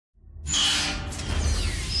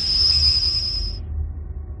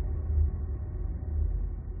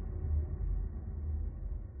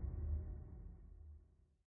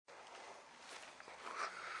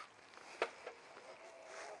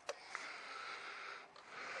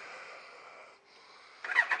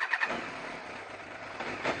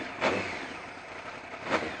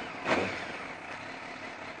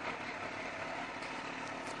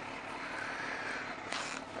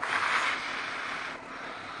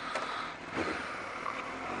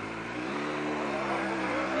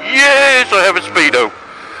course I have a Speedo.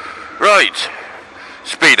 Right.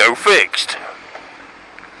 Speedo fixed.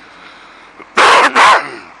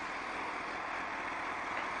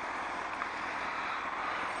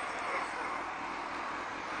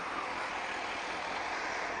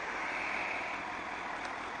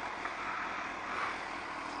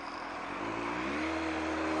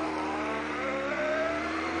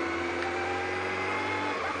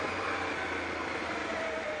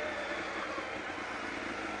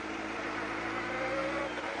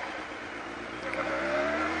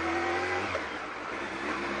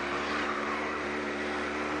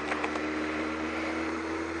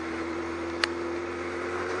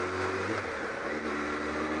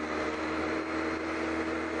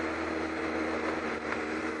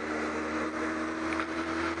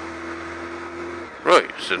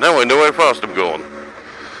 Right, so now I know how fast I'm going.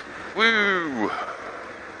 Woo!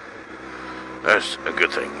 That's a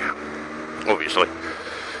good thing, obviously.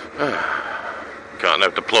 Can't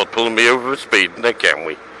have the plot pulling me over the speed, now can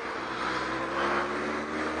we?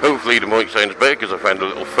 Hopefully the mic sounds better because I found a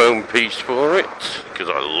little foam piece for it, because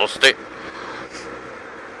I lost it.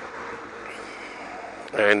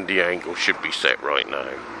 And the angle should be set right now.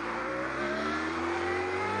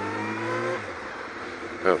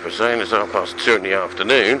 Well, for saying it's 2:30 in the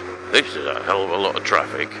afternoon, this is a hell of a lot of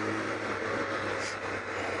traffic.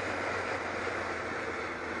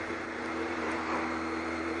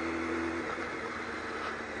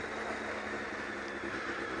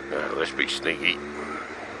 Now, let's be sneaky.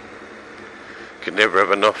 Can never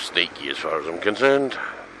have enough sneaky as far as I'm concerned.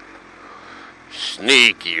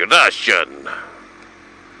 Sneaky Russian!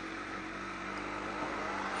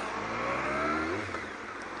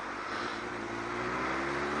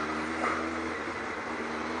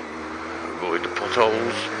 Avoid the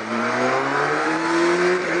potholes.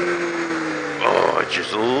 Oh, I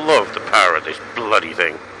just love the power of this bloody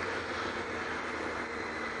thing.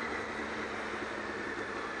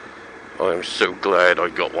 I'm so glad I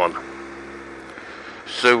got one.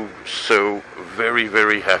 So very,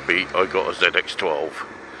 very happy I got a ZX-12.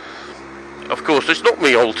 Of course, it's not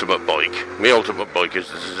my ultimate bike. My ultimate bike is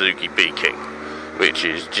the Suzuki B-King, which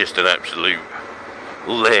is just an absolute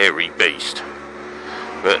leery beast.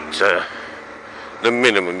 But the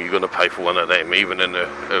minimum you're going to pay for one of them, even in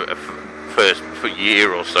a first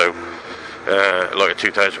year or so, like a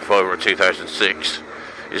 2005 or a 2006,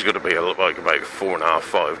 is going to be like about 4.5,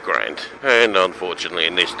 5 grand. And unfortunately,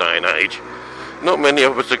 in this day and age, not many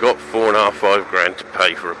of us have got 4.5, 5 grand to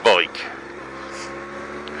pay for a bike.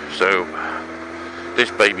 So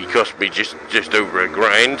this baby cost me just over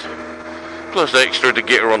 £1,000, plus extra to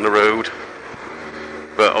get her on the road.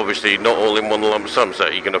 But obviously not all in one lump sum, so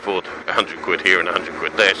you can afford 100 quid here and 100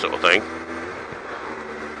 quid there sort of thing.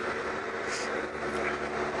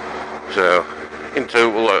 So in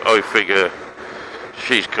total I figure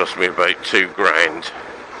she's cost me about £2,000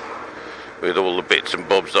 with all the bits and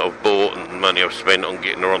bobs that I've bought and the money I've spent on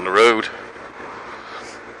getting her on the road.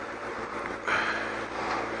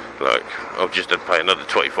 Like, I've just had to pay another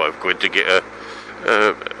 25 quid to get a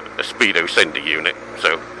Speedo sender unit.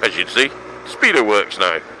 So as you can see, Speedo works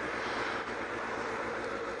now.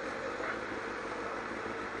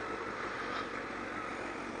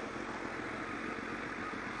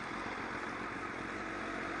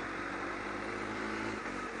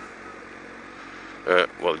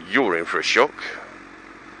 Well, you're in for a shock.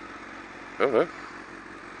 Oh no,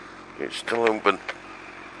 it's still open.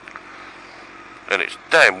 And it's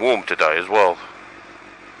damn warm today as well.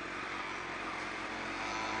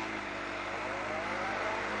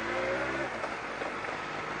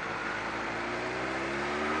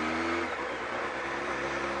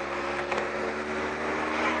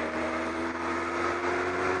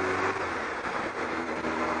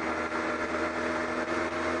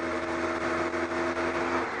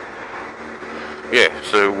 Yeah,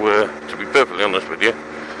 so to be perfectly honest with you,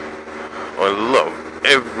 I love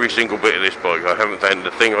every single bit of this bike. I haven't found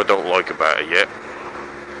the thing I don't like about it yet.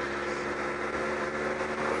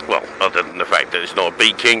 Well, other than the fact that it's not a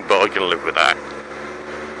B-King, but I can live with that.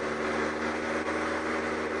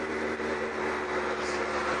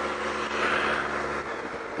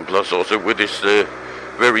 And plus also with this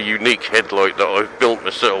very unique headlight that I've built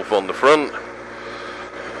myself on the front.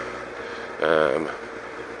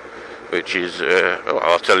 Which is,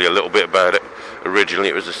 I'll tell you a little bit about it. Originally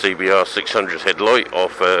it was a CBR 600 headlight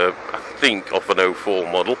off, I think, off an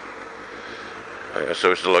 04 model.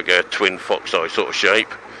 So it's like a twin fox eye sort of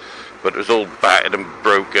shape. But it was all battered and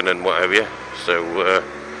broken and what have you. So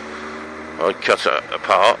I cut it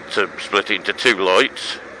apart to split it into 2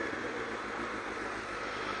 lights.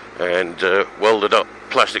 And welded up,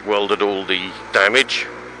 plastic welded all the damage.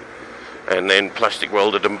 and then plastic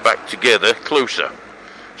welded them back together closer,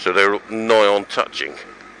 so they're nigh on touching.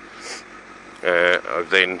 I've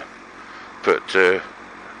then put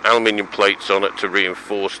aluminium plates on it to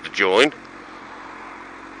reinforce the join.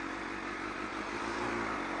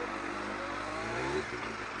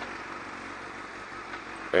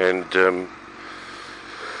 And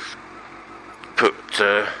put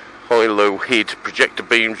high-low HID projector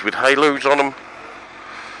beams with halos on them,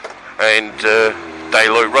 and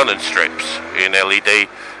daylight running strips in LED,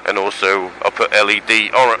 and also I put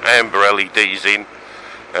LED or amber LEDs in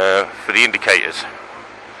for the indicators.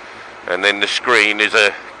 And then the screen is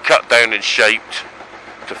cut down and shaped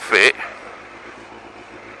to fit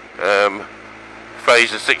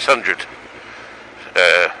Phaser 600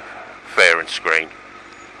 fairing screen.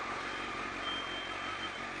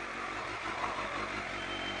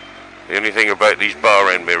 The only thing about these bar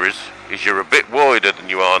end mirrors is you're a bit wider than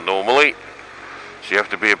you are normally, so you have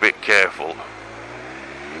to be a bit careful.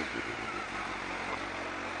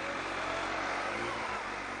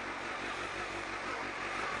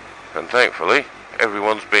 And thankfully,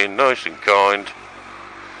 everyone's been nice and kind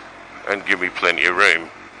and give me plenty of room.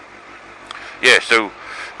 Yeah, so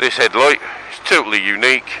this headlight is totally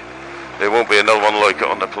unique. There won't be another one like it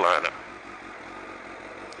on the planet.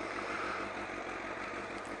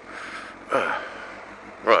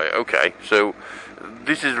 Right, okay, so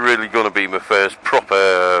this is really going to be my first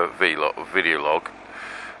proper video log,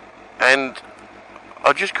 and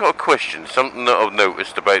I just got a question, something that I've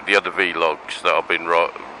noticed about the other vlogs that I've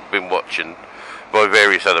been watching by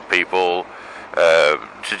various other people,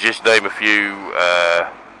 to just name a few,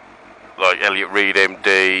 like Elliot Reed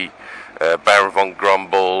MD, Baron von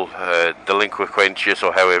Grumble, Delinquentious,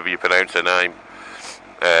 or however you pronounce her name,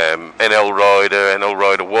 NL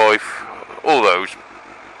Rider Wife, all those.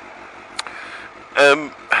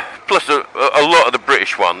 Plus a lot of the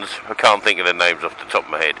British ones, I can't think of their names off the top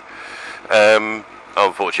of my head.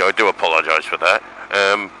 Unfortunately, I do apologise for that.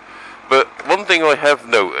 But one thing I have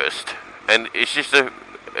noticed, and it's just a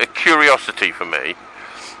curiosity for me,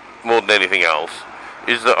 more than anything else,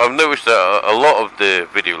 is that I've noticed that a lot of the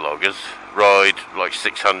video loggers ride like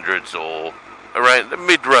 600s or around the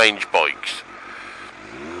mid-range bikes.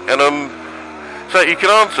 And so you can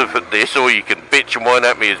answer for this, or you can bitch and whine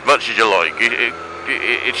at me as much as you like.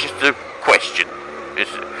 It's just a question.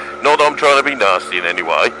 It's not that I'm trying to be nasty in any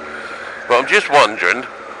way, but I'm just wondering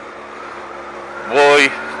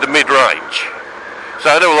why the mid-range. So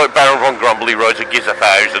I know, like Baron von Grumble, he rides a Giz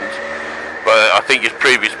 1000, but I think his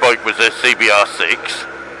previous bike was a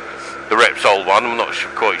CBR6, the Repsol one. I'm not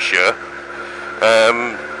quite sure.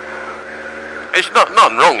 It's nothing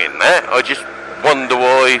wrong in that. I just wonder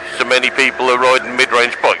why so many people are riding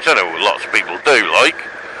mid-range bikes. I know lots of people do, like,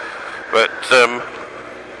 but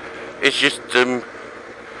it's just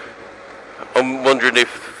I'm wondering if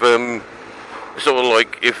sort of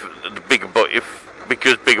like if the bigger bike,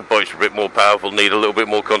 because bigger bikes are a bit more powerful, need a little bit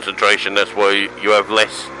more concentration. That's why you have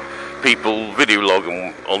less people video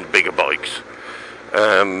logging on bigger bikes.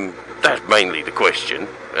 That's mainly the question,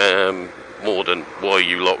 more than why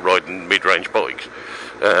you lot riding mid-range bikes.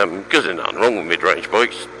 Because there's nothing wrong with mid-range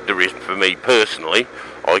bikes. There isn't for me personally.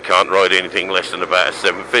 I can't ride anything less than about a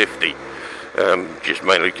 750, just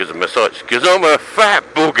mainly because of my size, because I'm a fat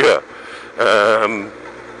booger.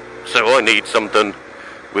 So I need something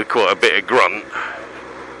with quite a bit of grunt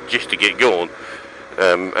just to get going.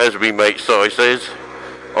 As my mate Si says,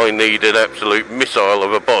 I need an absolute missile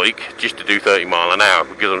of a bike just to do 30 mile an hour,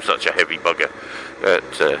 because I'm such a heavy bugger. But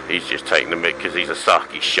he's just taking the mick because he's a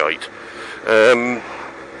sarky shite.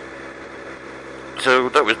 So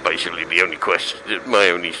that was basically the only question, my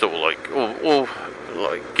only sort of like,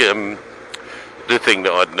 the thing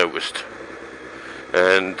that I'd noticed.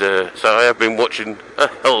 And so I have been watching a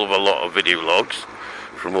hell of a lot of video logs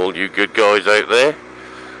from all you good guys out there.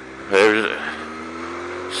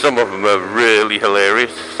 Some of them are really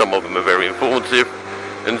hilarious, some of them are very informative,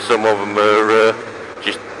 and some of them are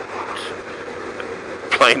just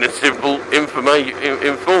plain and simple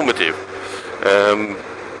informative.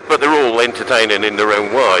 But they're all entertaining in their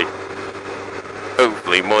own way.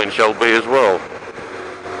 Hopefully mine shall be as well.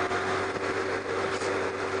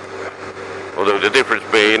 Although the difference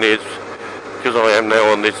being is, because I am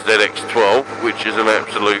now on this ZX12, which is an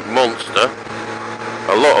absolute monster,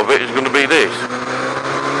 a lot of it is going to be this.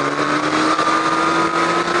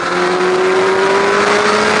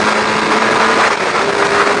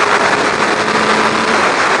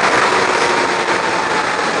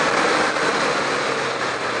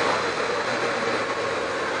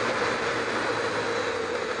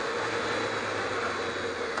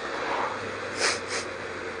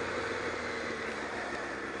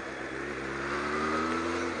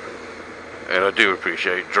 I do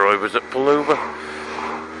appreciate drivers that pull over.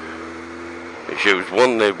 It shows,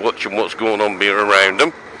 one, they're watching what's going on being around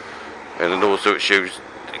them, and then also it shows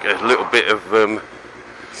a little bit of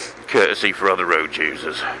courtesy for other road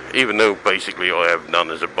users, even though basically I have none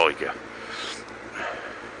as a biker.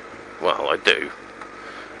 Well, I do,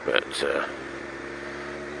 but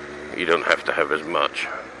you don't have to have as much.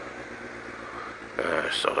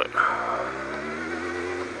 Sod it.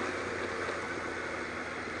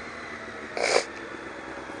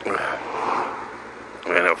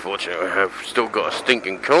 And unfortunately I have still got a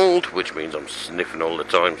stinking cold, which means I'm sniffing all the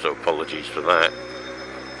time, so apologies for that.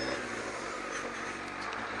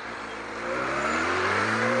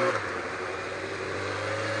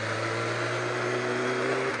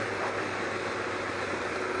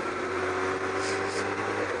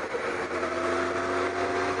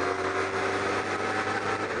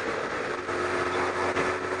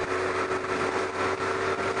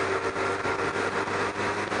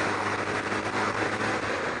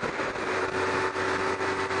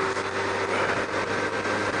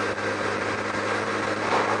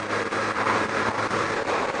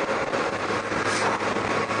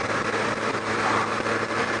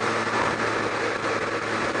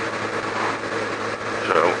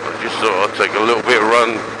 So I'll take a little bit of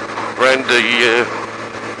run around the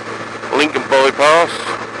Lincoln bypass.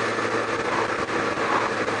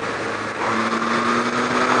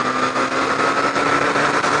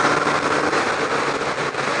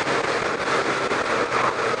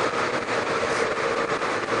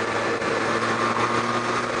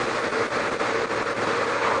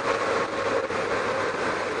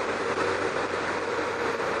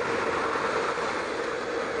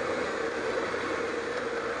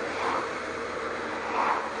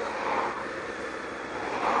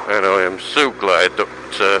 And I am so glad that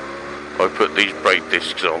I put these brake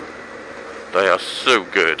discs on. They are so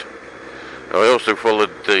good. I also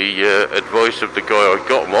followed the advice of the guy I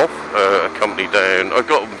got them off, a company down, I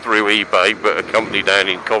got them through eBay, but a company down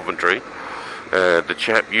in Coventry. The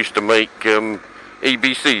chap used to make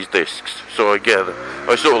EBC's discs, so I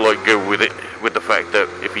sort of like go with it, with the fact that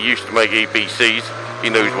if he used to make EBCs, he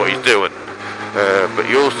knows what he's doing. But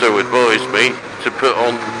he also advised me to put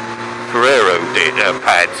on Ferrero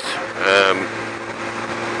pads,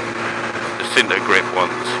 the Cinta Grip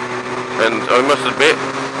ones, and I must admit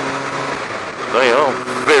they are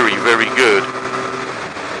very, very good.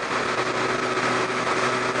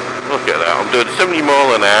 Look at that, I'm doing 70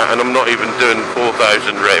 mile an hour and I'm not even doing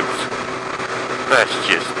 4,000 revs. That's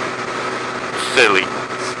just silly.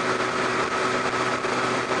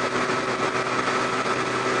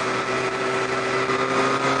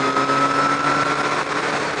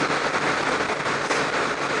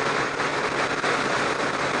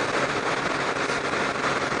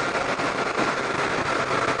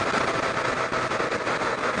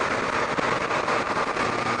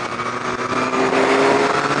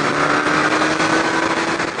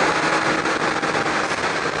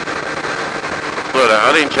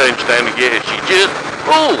 I didn't change down the gear, she just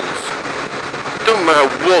pulls. Don't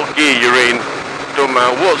matter what gear you're in, don't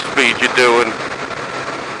matter what speed you're doing,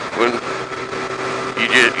 when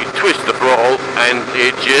you twist the throttle and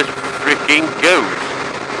it just freaking goes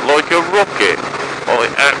like a rocket.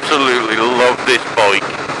 I absolutely love this bike.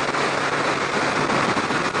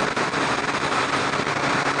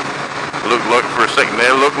 Looked like for a second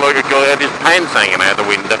there, looked like a guy had his pants hanging out the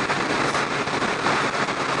window.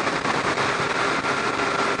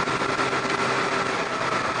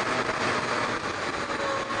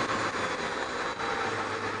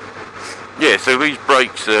 Yeah, so these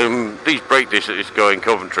brake discs that this guy in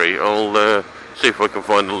Coventry, I'll see if I can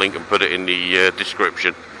find the link and put it in the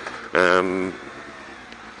description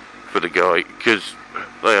for the guy, because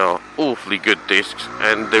they are awfully good discs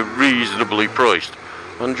and they're reasonably priced.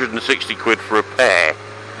 160 quid for a pair.